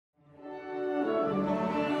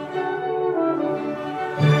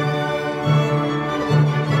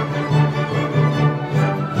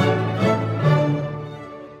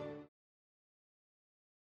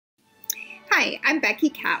Becky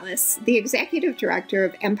Callis, the Executive Director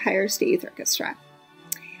of Empire State Youth Orchestra.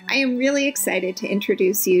 I am really excited to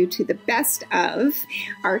introduce you to the best of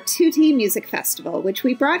our Tutti Music Festival, which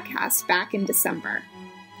we broadcast back in December.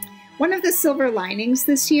 One of the silver linings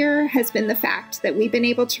this year has been the fact that we've been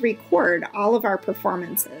able to record all of our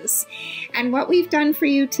performances. And what we've done for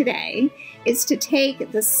you today is to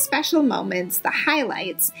take the special moments, the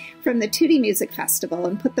highlights from the Tutti Music Festival,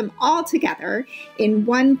 and put them all together in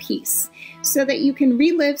one piece so that you can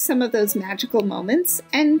relive some of those magical moments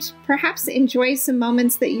and perhaps enjoy some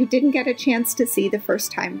moments that you didn't get a chance to see the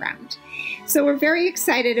first time round. So we're very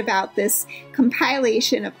excited about this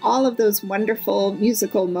compilation of all of those wonderful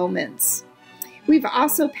musical moments. We've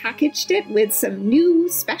also packaged it with some new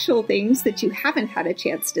special things that you haven't had a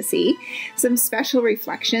chance to see, some special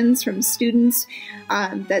reflections from students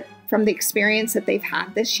from the experience that they've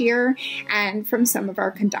had this year, and from some of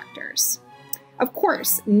our conductors. Of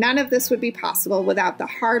course, none of this would be possible without the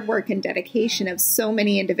hard work and dedication of so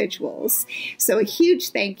many individuals. So a huge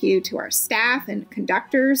thank you to our staff and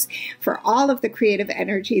conductors for all of the creative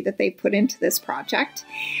energy that they've put into this project.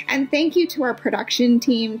 And thank you to our production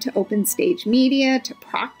team, to Open Stage Media, to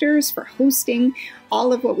Proctors for hosting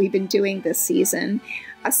all of what we've been doing this season.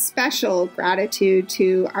 A special gratitude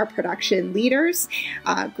to our production leaders,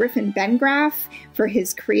 Griffin Bengraff for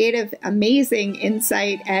his creative, amazing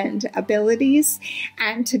insight and abilities,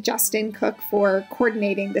 and to Justin Cook for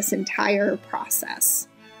coordinating this entire process.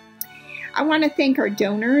 I want to thank our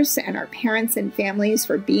donors and our parents and families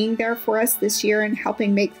for being there for us this year and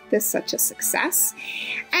helping make this such a success,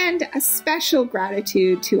 and a special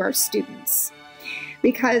gratitude to our students,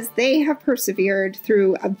 because they have persevered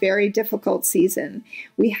through a very difficult season.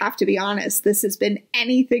 We have to be honest, this has been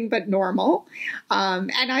anything but normal.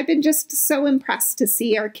 And I've been just so impressed to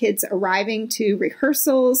see our kids arriving to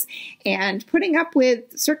rehearsals and putting up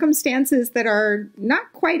with circumstances that are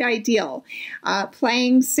not quite ideal.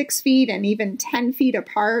 Playing 6 feet and even 10 feet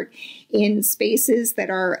apart in spaces that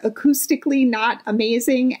are acoustically not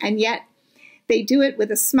amazing, and yet they do it with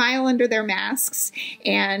a smile under their masks,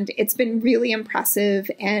 and it's been really impressive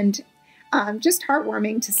and just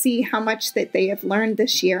heartwarming to see how much that they have learned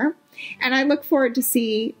this year. And I look forward to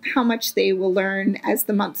see how much they will learn as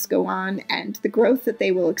the months go on and the growth that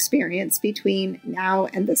they will experience between now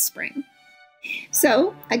and the spring.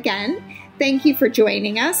 So again, thank you for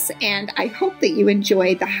joining us, and I hope that you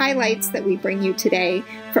enjoyed the highlights that we bring you today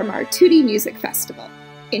from our Tutti Music Festival.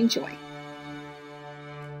 Enjoy.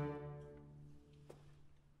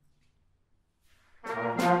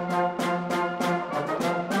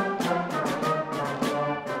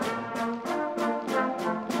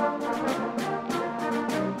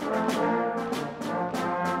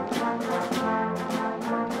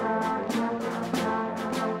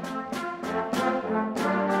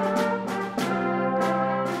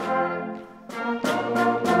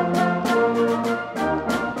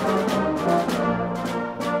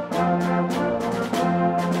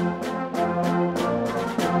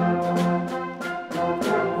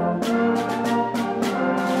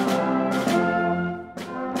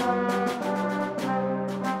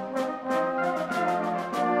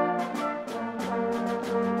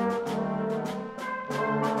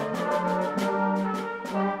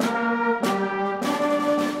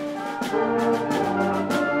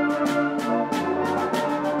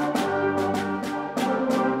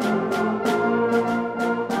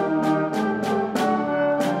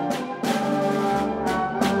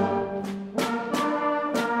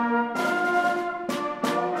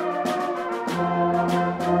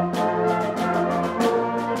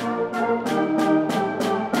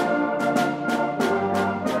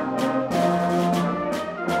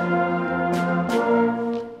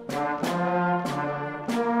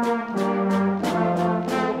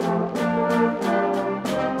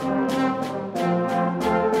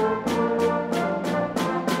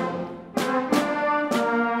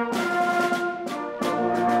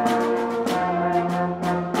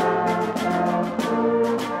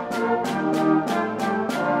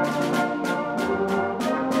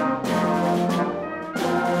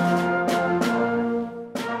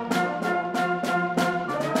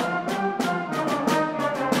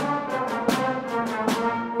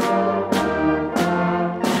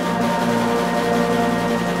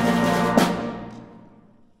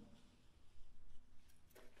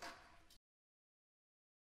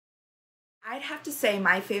 I'd have to say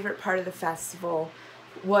my favorite part of the festival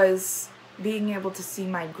was being able to see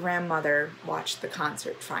my grandmother watch the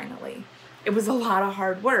concert finally. It was a lot of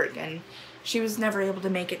hard work, and she was never able to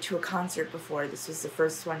make it to a concert before. This was the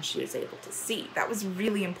first one she was able to see. That was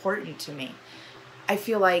really important to me. I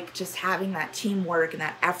feel like just having that teamwork and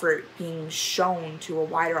that effort being shown to a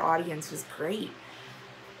wider audience was great.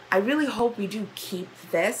 I really hope we do keep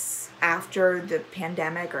this after the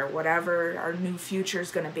pandemic or whatever our new future is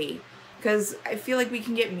going to be, because I feel like we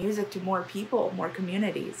can get music to more people, more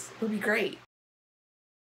communities. It would be great.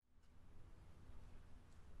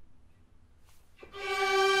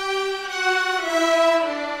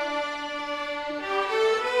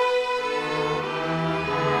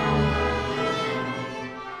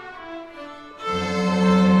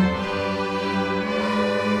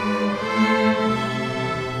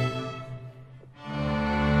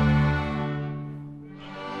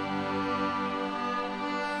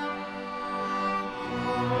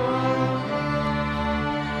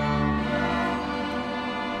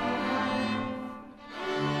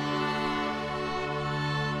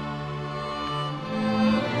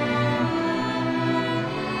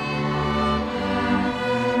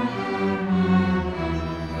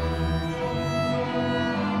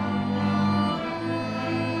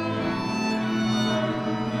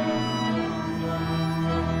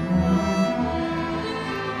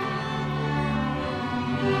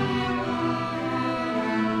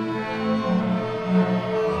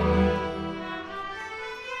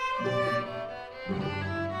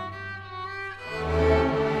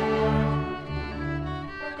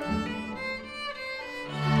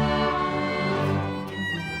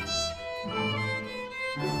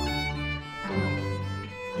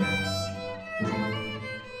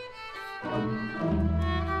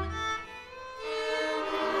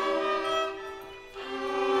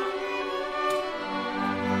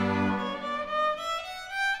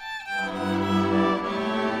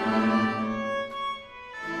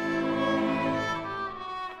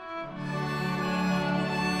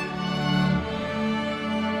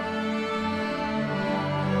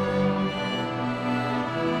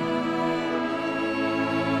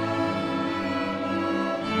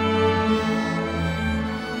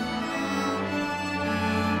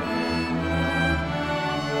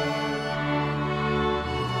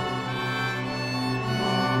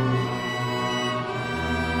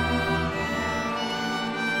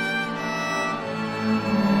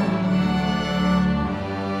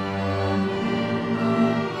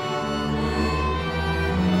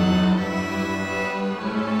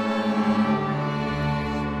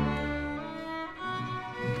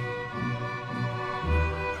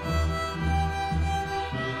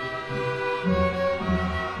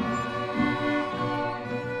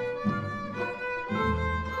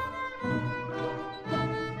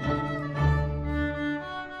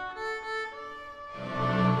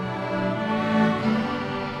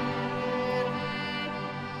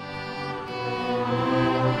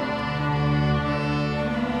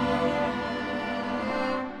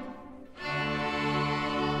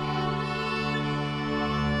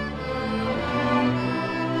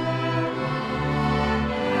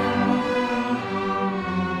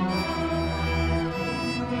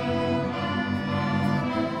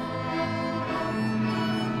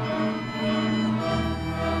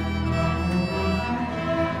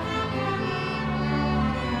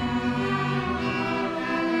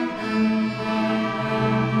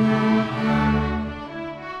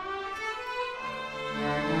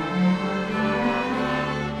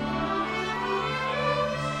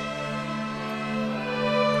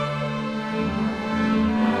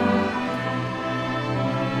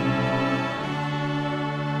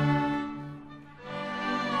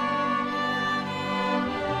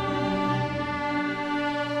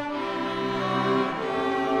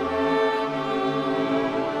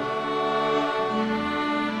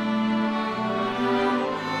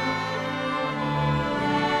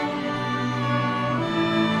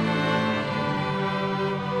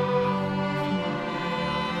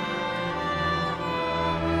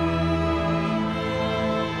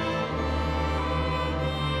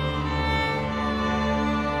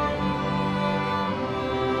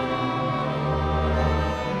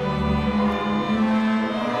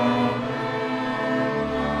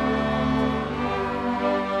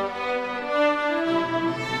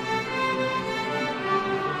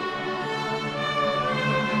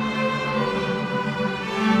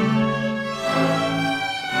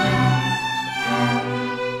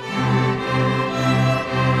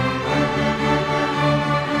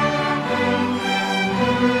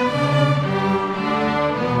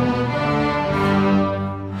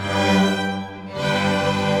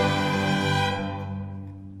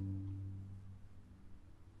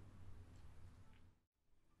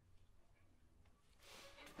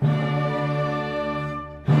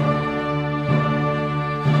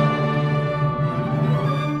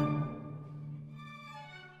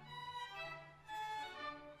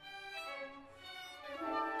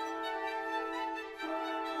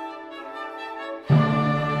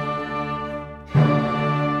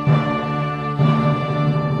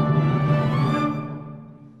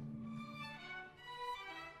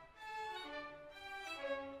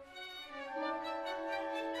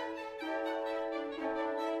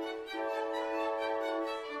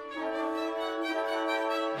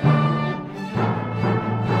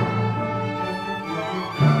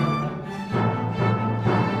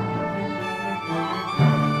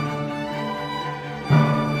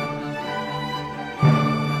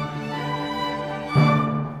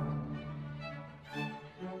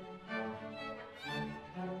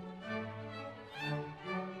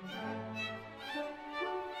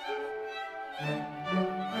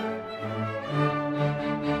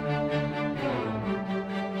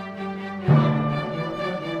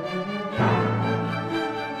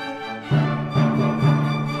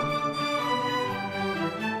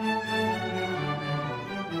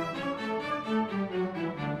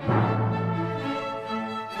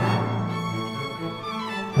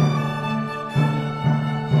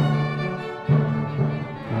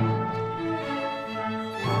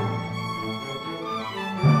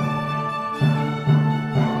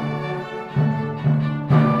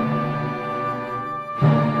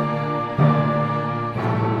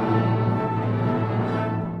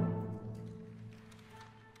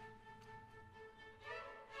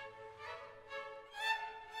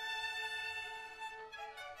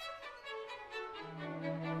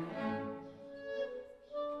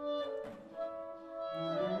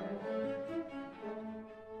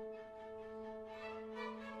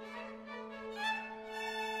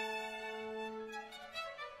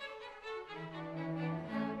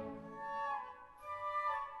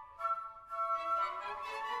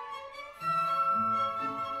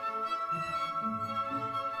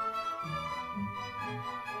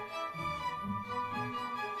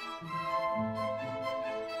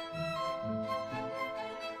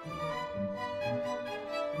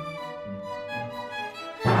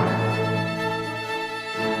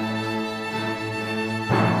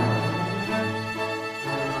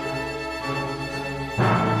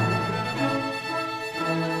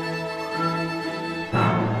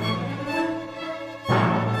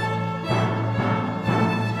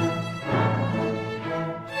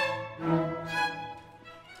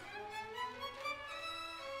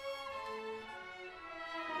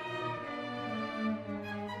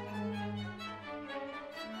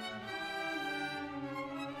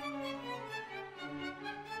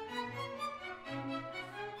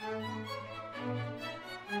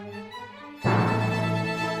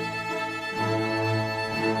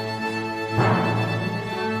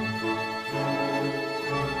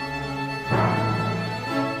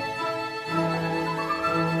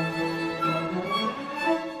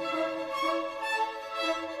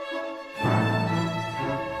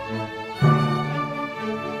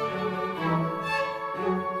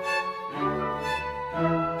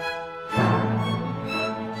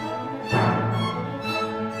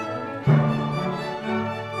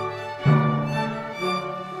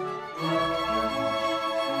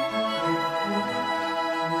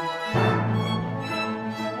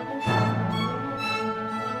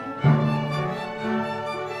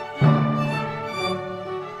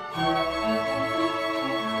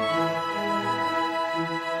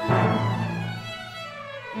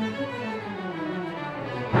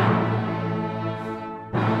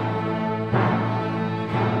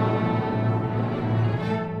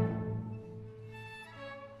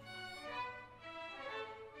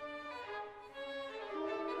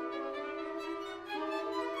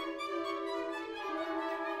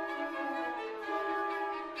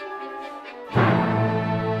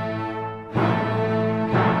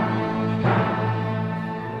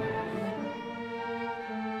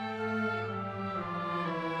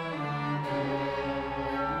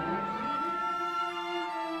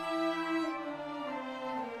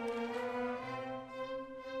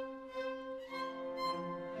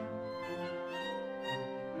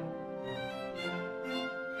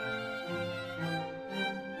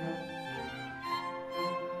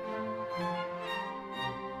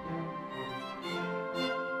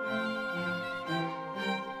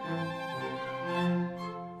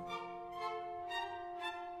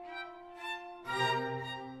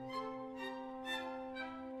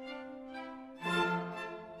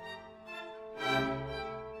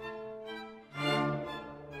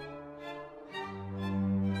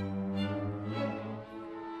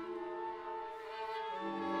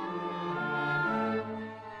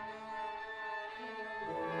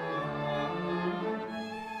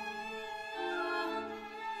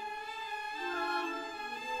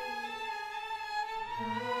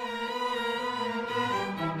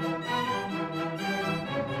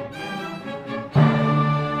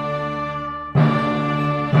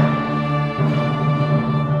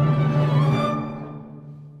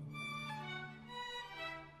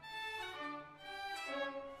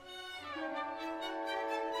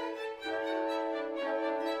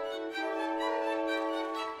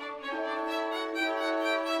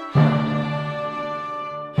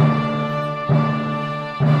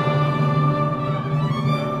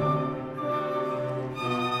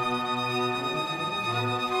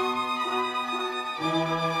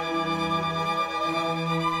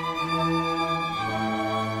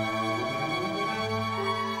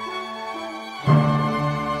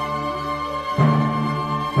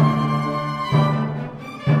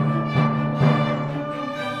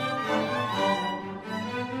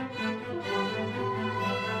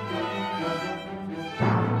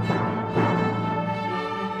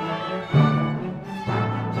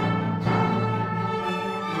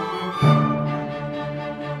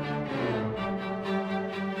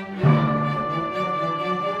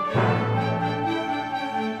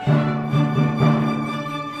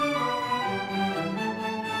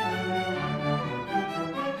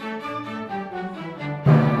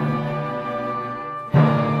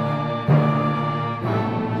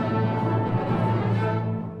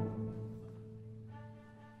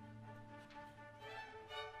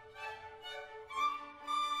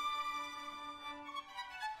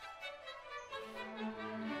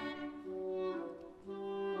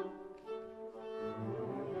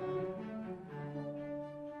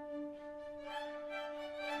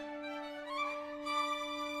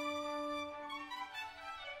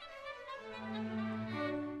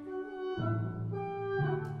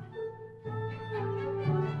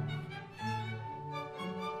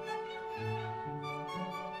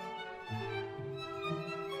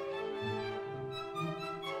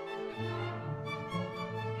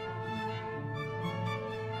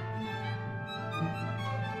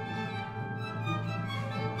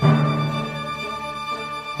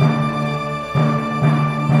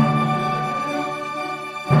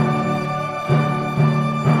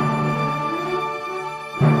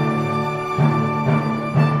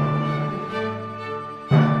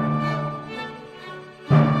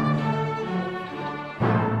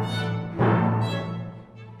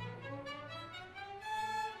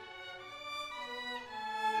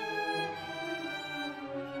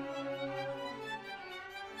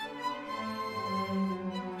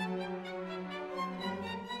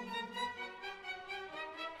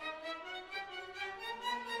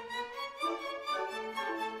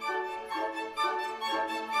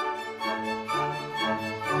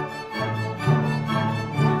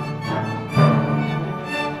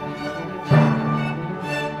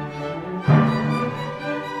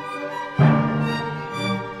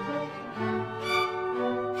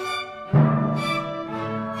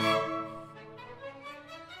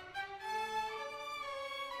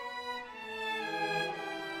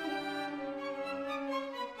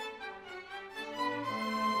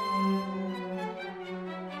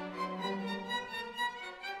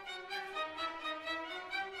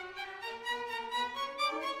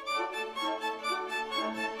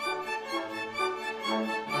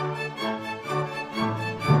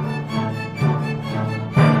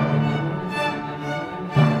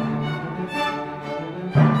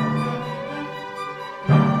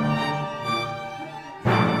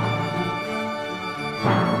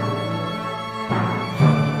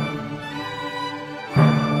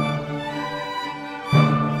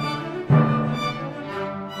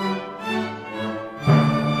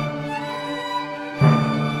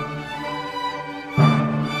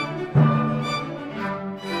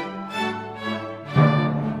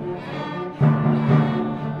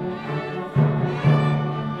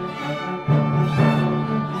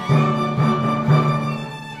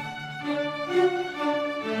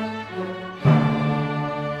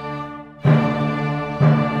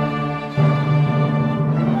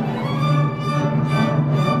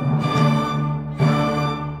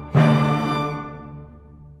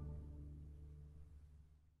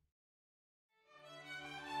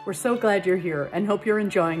 We're so glad you're here and hope you're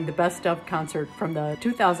enjoying the Best Of concert from the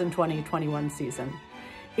 2020-21 season.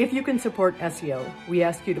 If you can support ESYO, we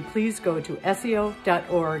ask you to please go to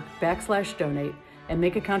esyo.org/donate and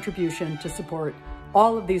make a contribution to support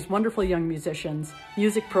all of these wonderful young musicians,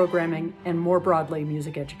 music programming, and more broadly,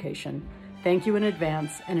 music education. Thank you in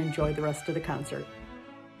advance and enjoy the rest of the concert.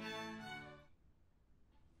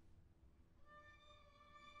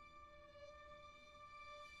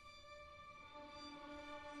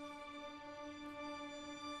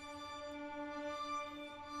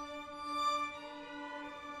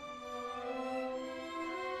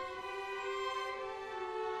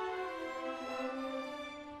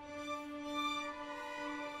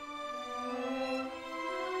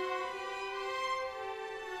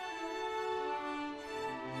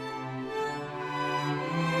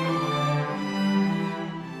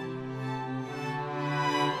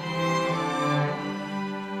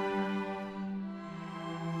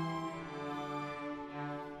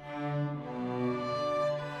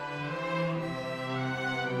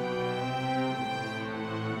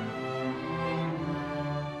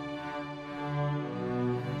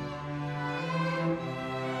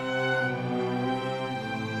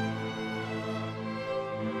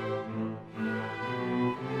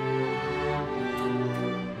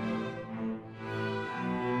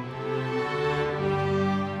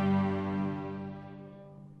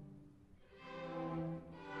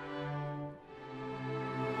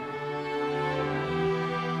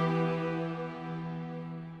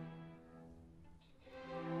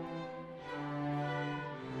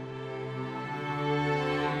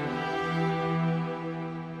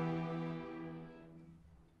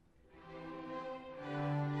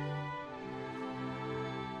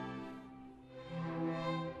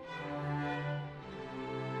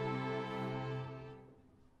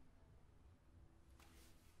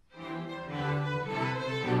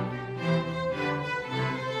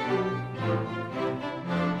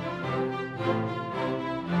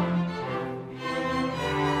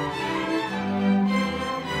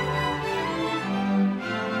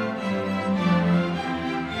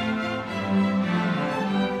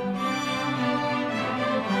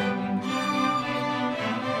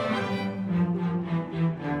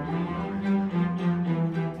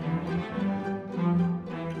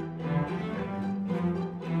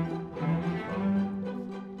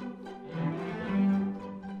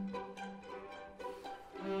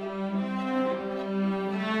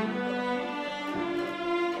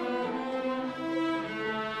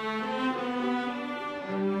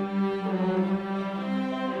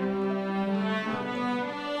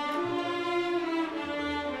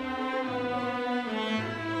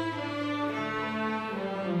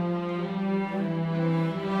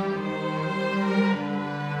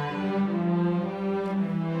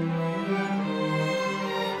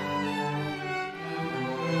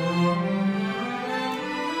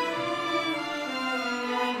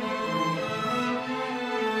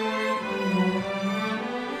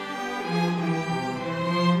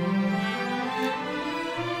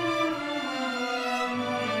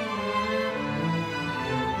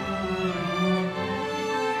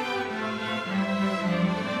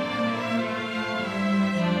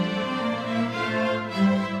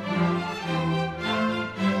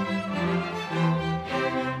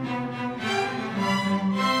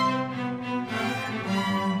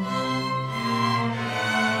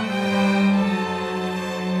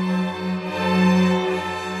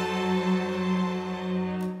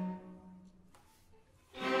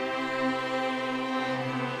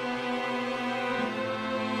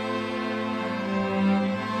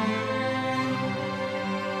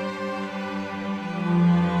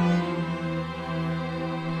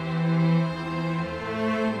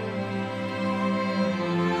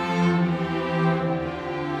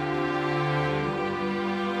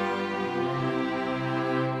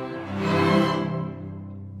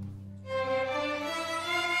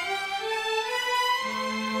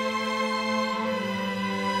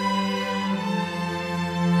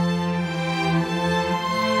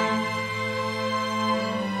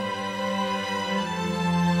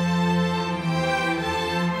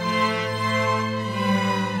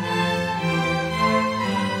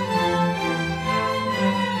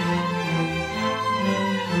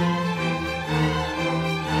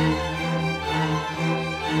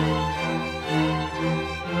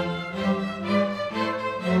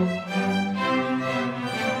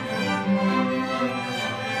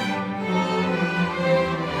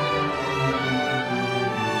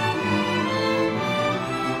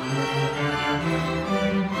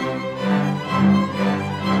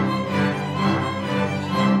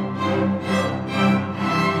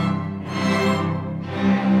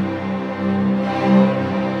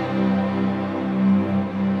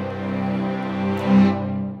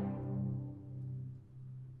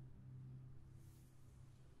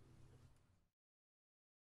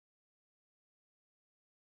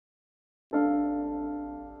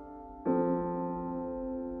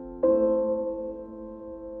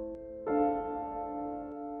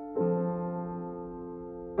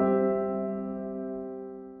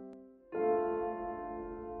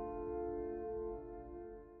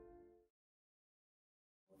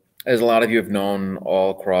 As a lot of you have known,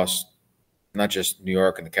 all across not just New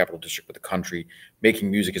York and the Capital District, but the country,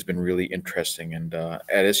 making music has been really interesting. And at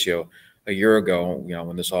ESYO, a year ago,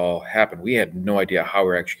 when this all happened, we had no idea how we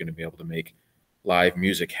were actually going to be able to make live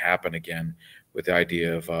music happen again with the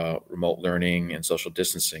idea of remote learning and social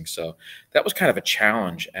distancing. So that was kind of a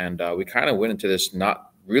challenge. And we kind of went into this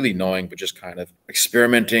not really knowing, but just kind of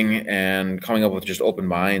experimenting and coming up with just open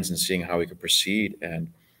minds and seeing how we could proceed.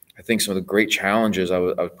 And I think some of the great challenges I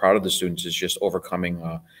was proud of the students is just overcoming,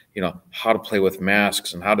 how to play with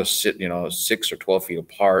masks and how to sit, 6 or 12 feet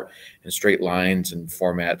apart in straight lines and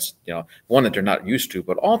formats, one that they're not used to,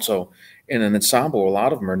 but also in an ensemble, a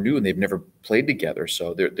lot of them are new and they've never played together.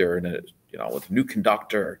 So they're in a, with a new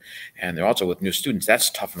conductor, and they're also with new students.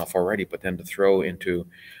 That's tough enough already, but then to throw into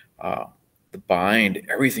the bind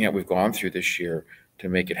everything that we've gone through this year to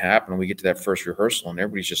make it happen. And we get to that first rehearsal and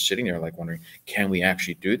everybody's just sitting there like wondering, can we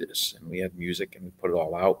actually do this? And we had music and we put it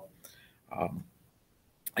all out.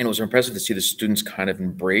 And it was impressive to see the students kind of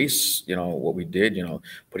embrace, what we did,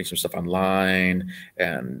 putting some stuff online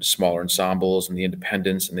and smaller ensembles and the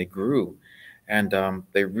independence, and they grew. And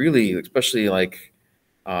they really, especially like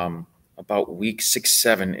about week 6,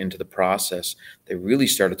 7 into the process, they really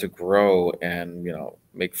started to grow and,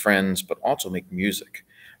 make friends, but also make music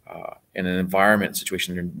in an environment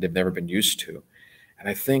situation they've never been used to. And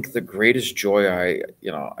I think the greatest joy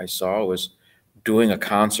I saw was doing a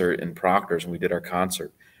concert in Proctors, and we did our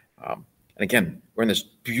concert. And again, we're in this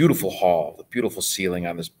beautiful hall, the beautiful ceiling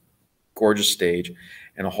on this gorgeous stage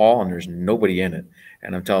in a hall, and there's nobody in it.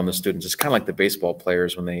 And I'm telling the students, it's kind of like the baseball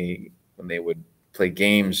players when they would play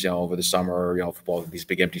games, over the summer, or, football, these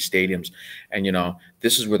big empty stadiums. And,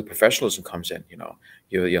 this is where the professionalism comes in.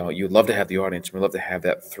 You'd love to have the audience. We love to have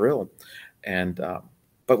that thrill. And,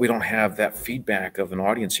 but we don't have that feedback of an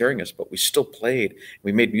audience hearing us, but we still played.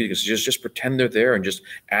 We made music. So just pretend they're there and just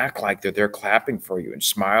act like they're there clapping for you and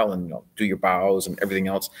smile and, do your bows and everything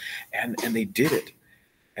else. And they did it.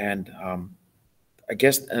 And, I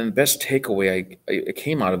guess, and the best takeaway I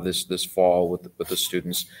came out of this fall with the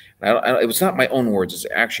students, and it was not my own words. It's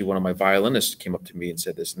actually one of my violinists came up to me and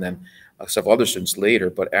said this, and then several other students later.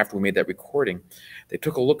 But after we made that recording, they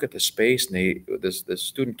took a look at the space, and this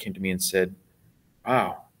student came to me and said,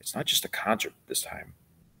 "Wow, it's not just a concert this time.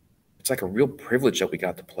 It's like a real privilege that we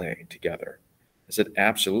got to play together." I said,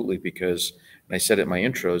 "Absolutely," because, and I said in my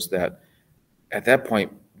intros that at that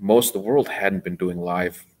point, most of the world hadn't been doing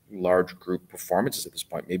large group performances at this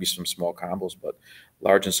point, maybe some small combos, but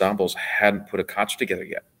large ensembles hadn't put a concert together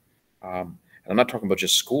yet. And I'm not talking about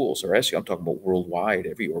just schools or ESYO, I'm talking about worldwide.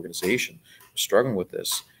 Every organization was struggling with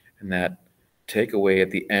this. And that takeaway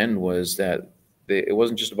at the end was that it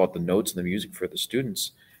wasn't just about the notes and the music for the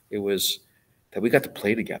students. It was that we got to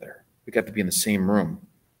play together. We got to be in the same room,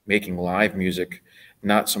 making live music,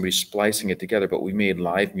 not somebody splicing it together, but we made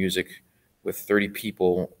live music with 30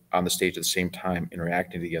 people on the stage at the same time,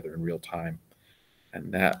 interacting together in real time.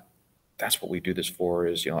 And that's what we do this for,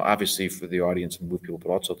 is, obviously for the audience and move people, but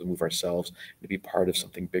also to move ourselves and to be part of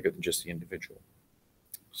something bigger than just the individual.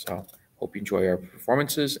 So hope you enjoy our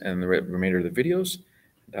performances and the remainder of the videos.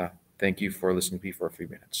 And, thank you for listening to me for a few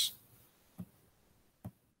minutes.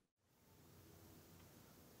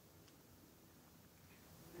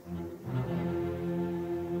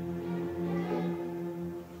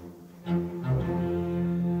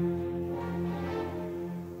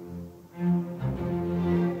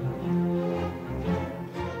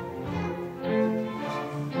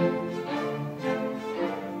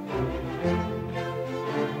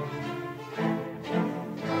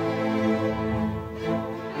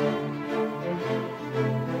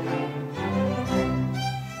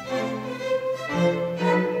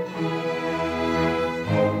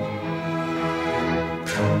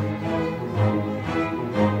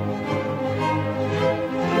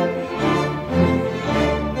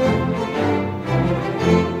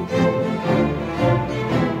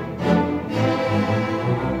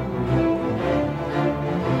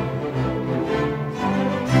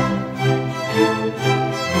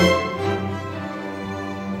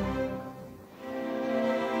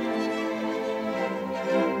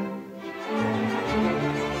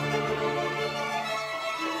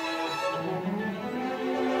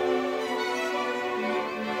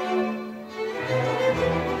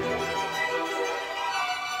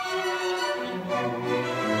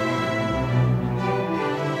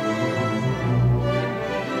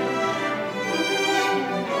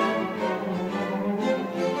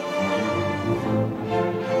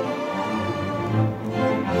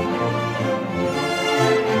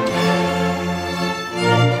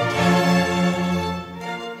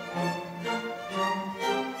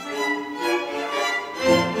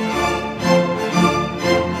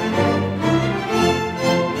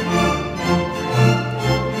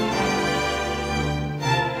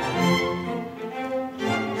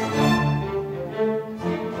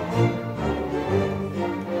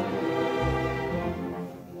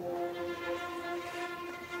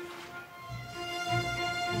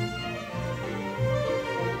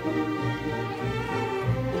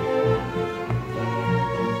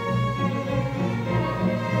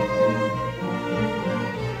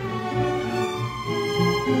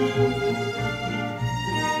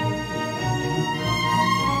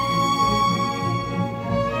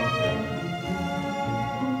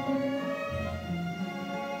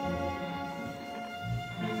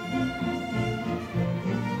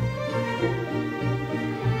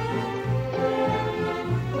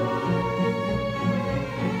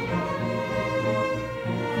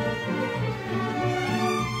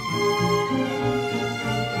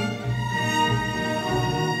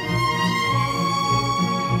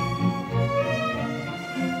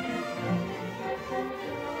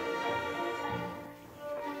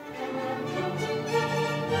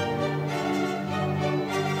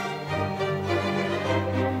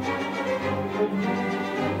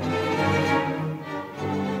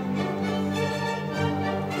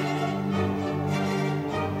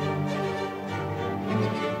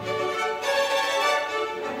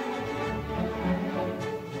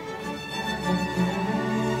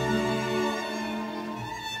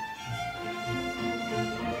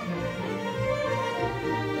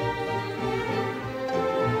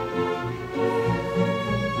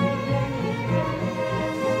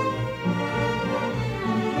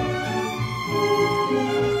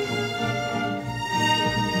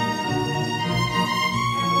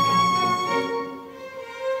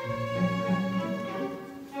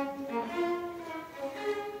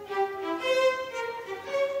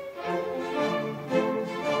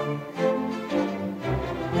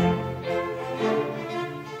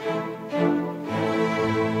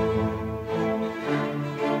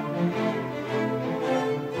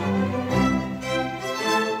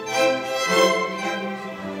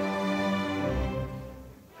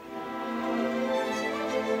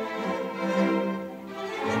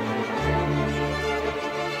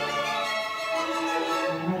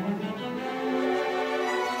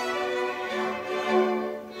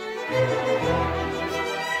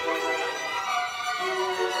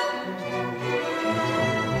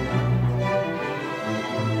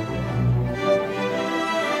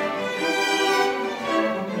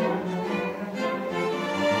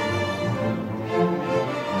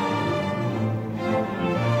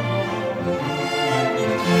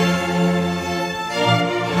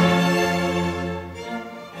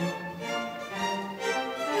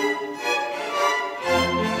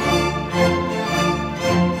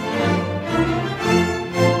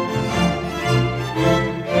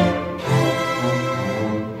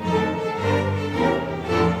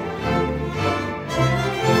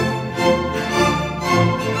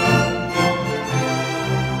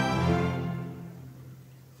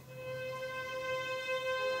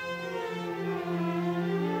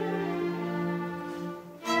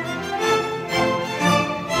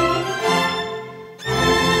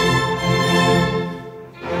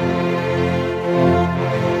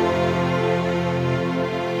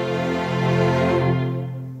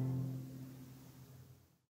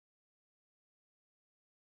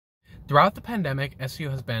 Throughout the pandemic, ESYO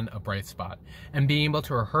has been a bright spot, and being able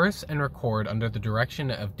to rehearse and record under the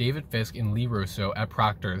direction of David Fisk and Lee Russo at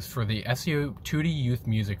Proctors for the ESYO Tutti Youth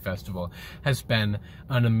Music Festival has been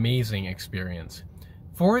an amazing experience.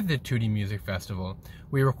 For the Tutti Music Festival,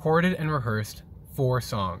 we recorded and rehearsed 4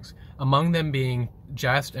 songs, among them being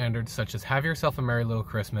jazz standards such as Have Yourself a Merry Little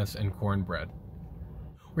Christmas and Cornbread.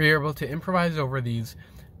 We were able to improvise over these,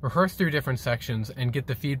 rehearse through different sections, and get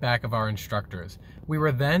the feedback of our instructors. We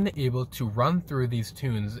were then able to run through these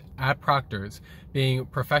tunes at Proctors, being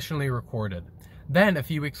professionally recorded. Then, a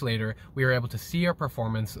few weeks later, we were able to see our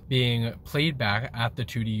performance being played back at the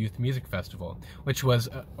Tutti Youth Music Festival, which was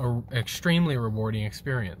an extremely rewarding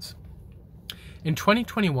experience. In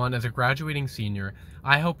 2021, as a graduating senior,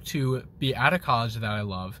 I hope to be at a college that I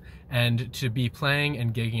love and to be playing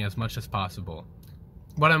and gigging as much as possible.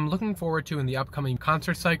 What I'm looking forward to in the upcoming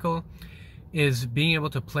concert cycle is being able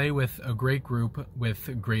to play with a great group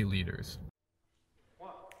with great leaders.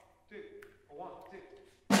 1, 2, 1, 2.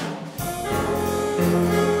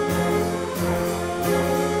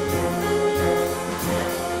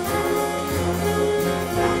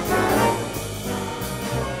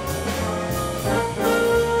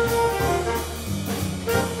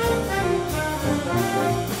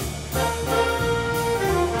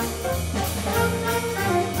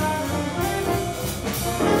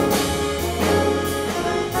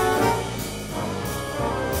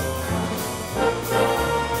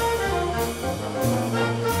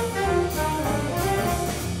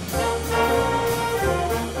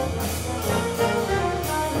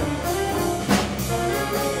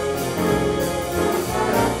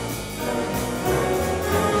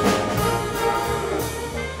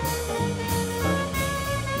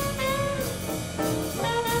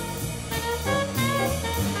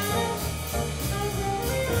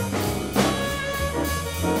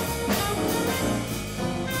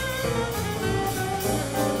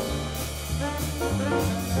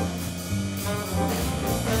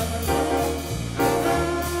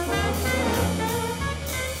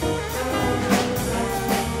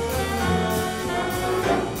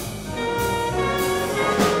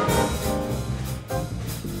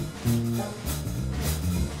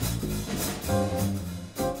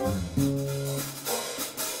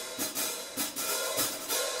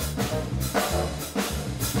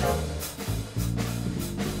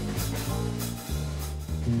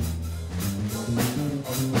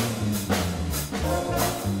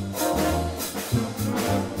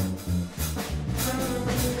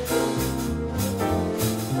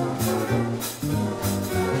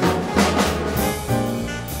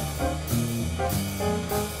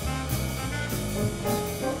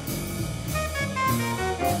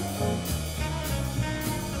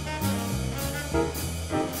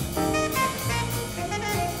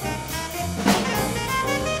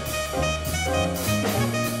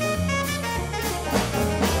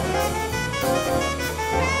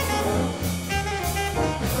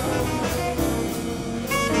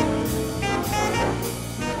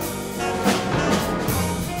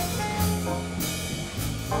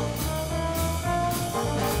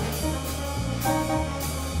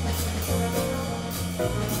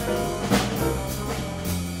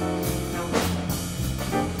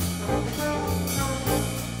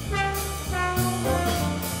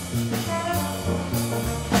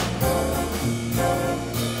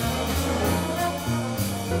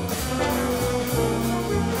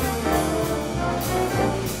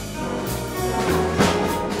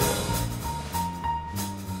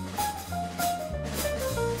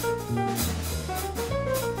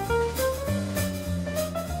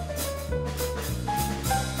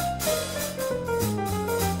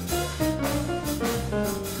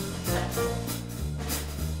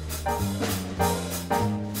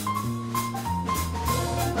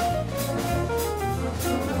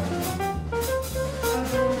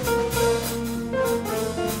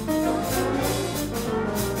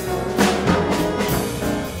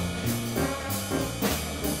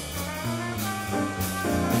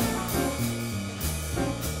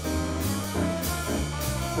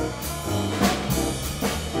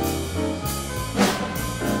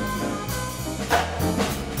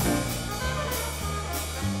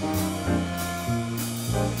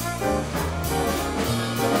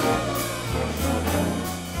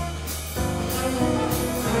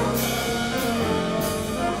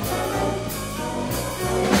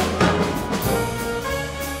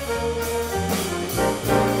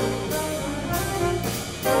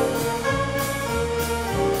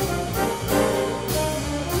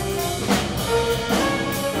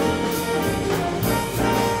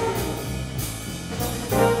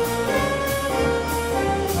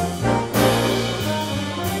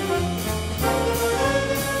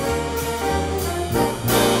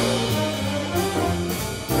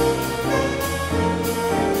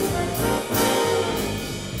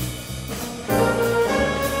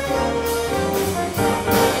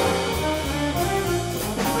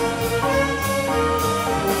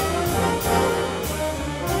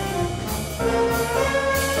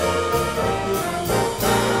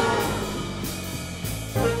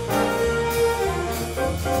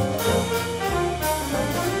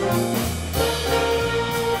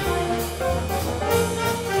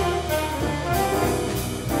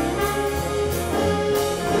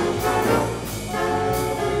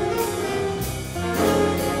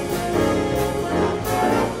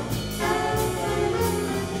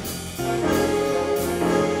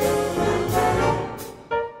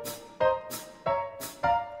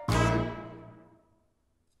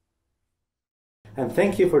 and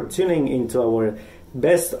thank you for tuning into our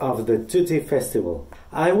Best of the Tutti Festival.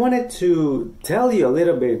 I wanted to tell you a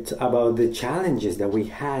little bit about the challenges that we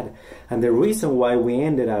had and the reason why we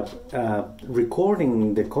ended up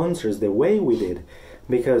recording the concerts the way we did.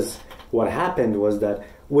 Because what happened was that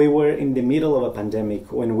we were in the middle of a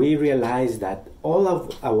pandemic when we realized that all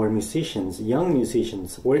of our musicians, young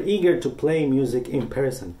musicians, were eager to play music in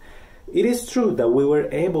person. It is true that we were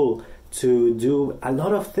able to do a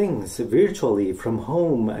lot of things virtually from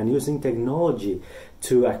home and using technology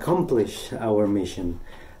to accomplish our mission.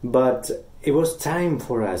 But it was time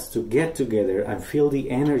for us to get together and feel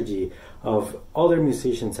the energy of other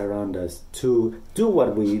musicians around us to do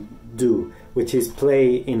what we do, which is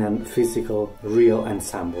play in a physical, real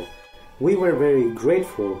ensemble. We were very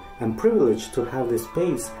grateful and privileged to have the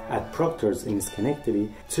space at Proctors in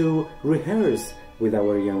Schenectady to rehearse with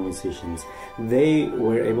our young musicians. They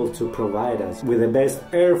were able to provide us with the best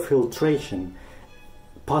air filtration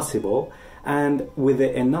possible and with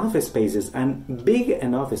enough spaces and big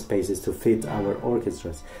enough spaces to fit our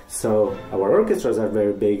orchestras. So our orchestras are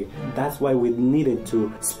very big. That's why we needed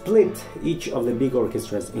to split each of the big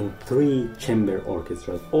orchestras in 3 chamber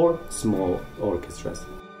orchestras or small orchestras.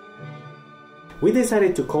 We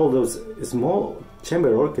decided to call those small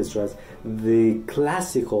chamber orchestras the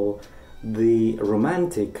classical, the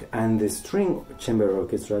romantic and the string chamber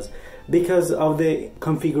orchestras because of the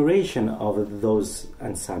configuration of those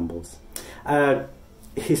ensembles.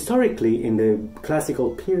 Historically, in the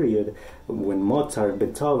classical period, when Mozart,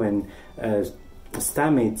 Beethoven,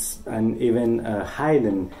 Stamitz and even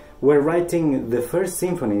Haydn were writing the first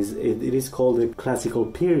symphonies, it is called the classical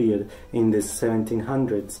period in the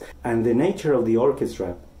 1700s, and the nature of the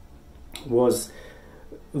orchestra was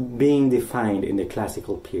being defined in the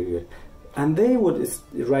classical period. And they would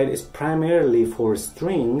write primarily for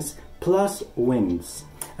strings plus winds.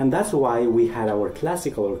 And that's why we had our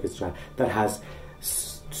classical orchestra that has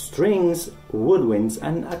strings, woodwinds,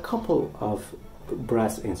 and a couple of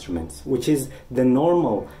brass instruments, which is the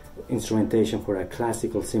normal instrumentation for a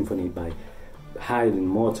classical symphony by Haydn,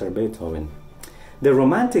 Mozart, Beethoven. The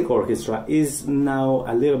Romantic Orchestra is now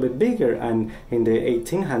a little bit bigger, and in the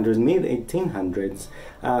 1800s, mid-1800s,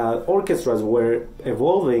 orchestras were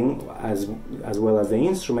evolving as well as the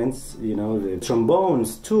instruments, you know, the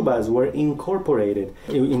trombones, tubas were incorporated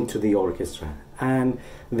into the orchestra. And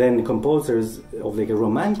then composers of the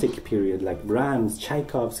Romantic period like Brahms,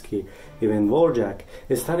 Tchaikovsky, even Dvorak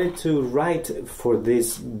started to write for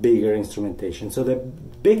this bigger instrumentation. So the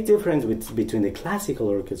big difference between the classical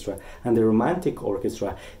orchestra and the Romantic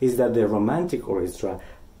orchestra is that the Romantic orchestra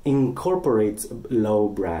incorporates low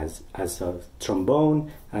brass as a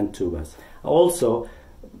trombone and tubas. Also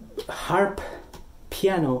harp,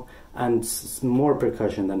 piano, and more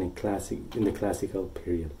percussion than in the classical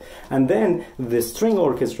period. And then the string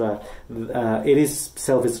orchestra, it is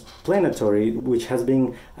self-explanatory, which has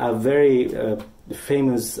been a very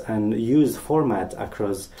famous and used format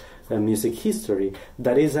across music history.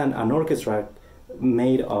 That is an orchestra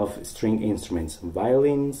made of string instruments,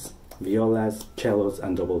 violins, violas, cellos,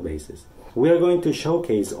 and double basses. We are going to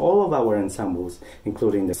showcase all of our ensembles,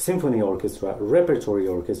 including the Symphony Orchestra, Repertory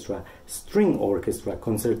Orchestra, String Orchestra,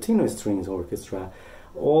 Concertino Strings Orchestra,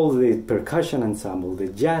 all the percussion ensemble, the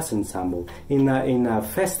jazz ensemble, in a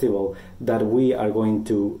festival that we are going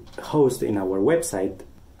to host in our website.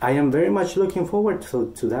 I am very much looking forward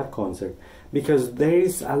to that concert, because there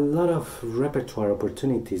is a lot of repertoire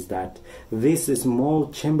opportunities that these small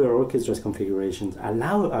chamber orchestras configurations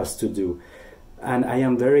allow us to do. And I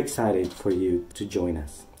am very excited for you to join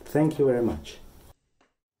us. Thank you very much.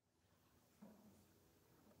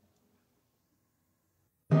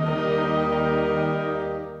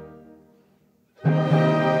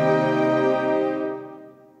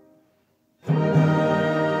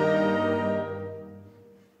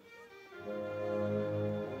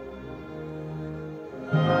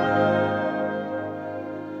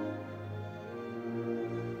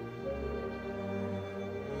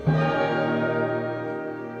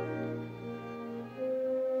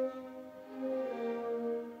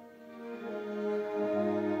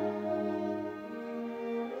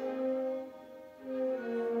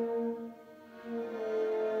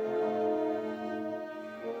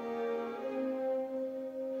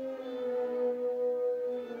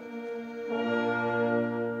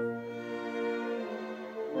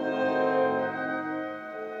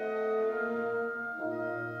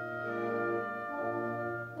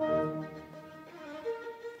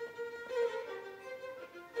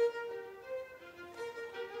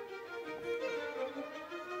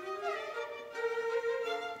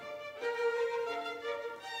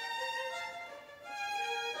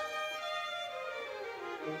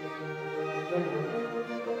 Thank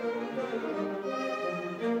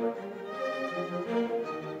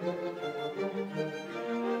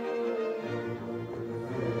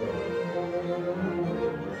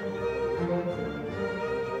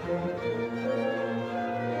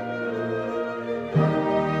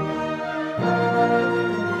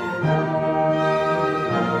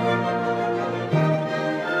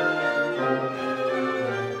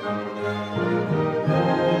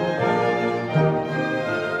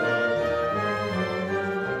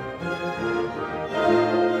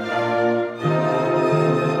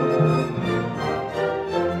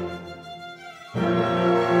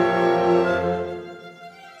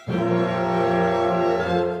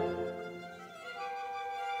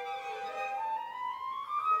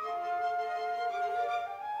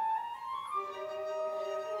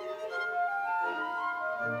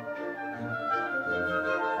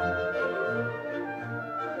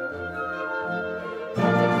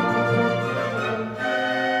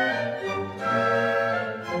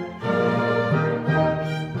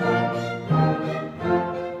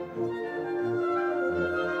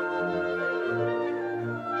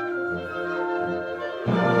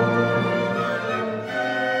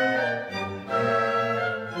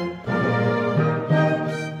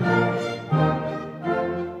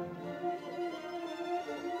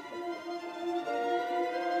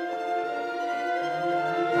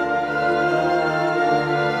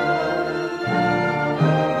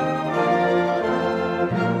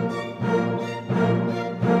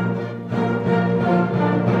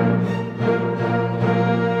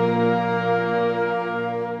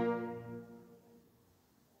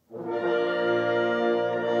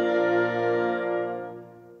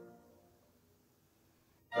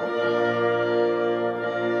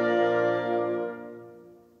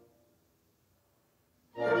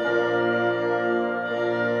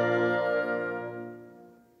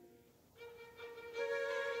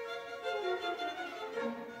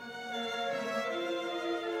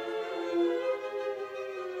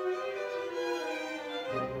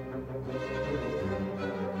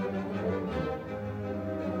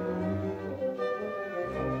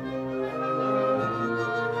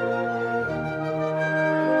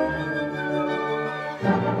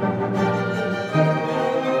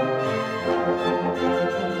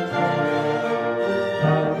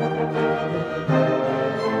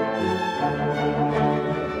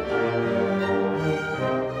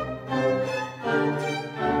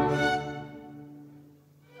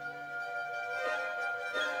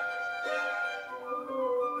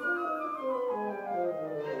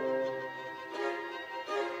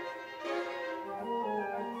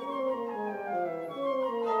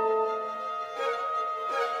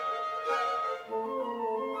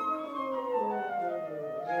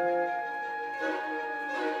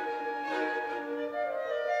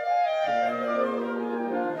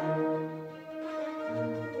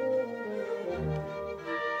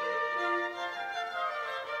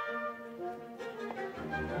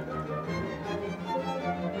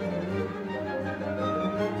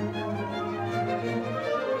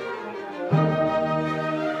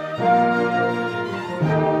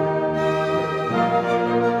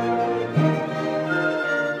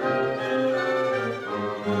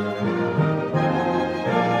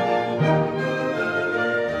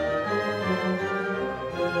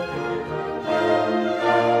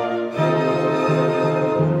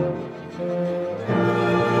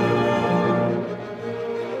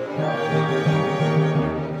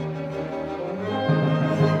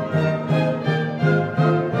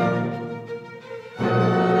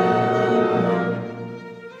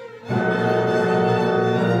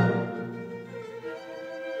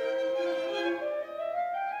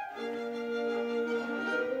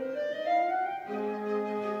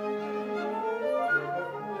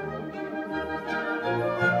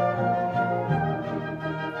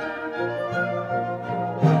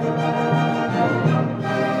you.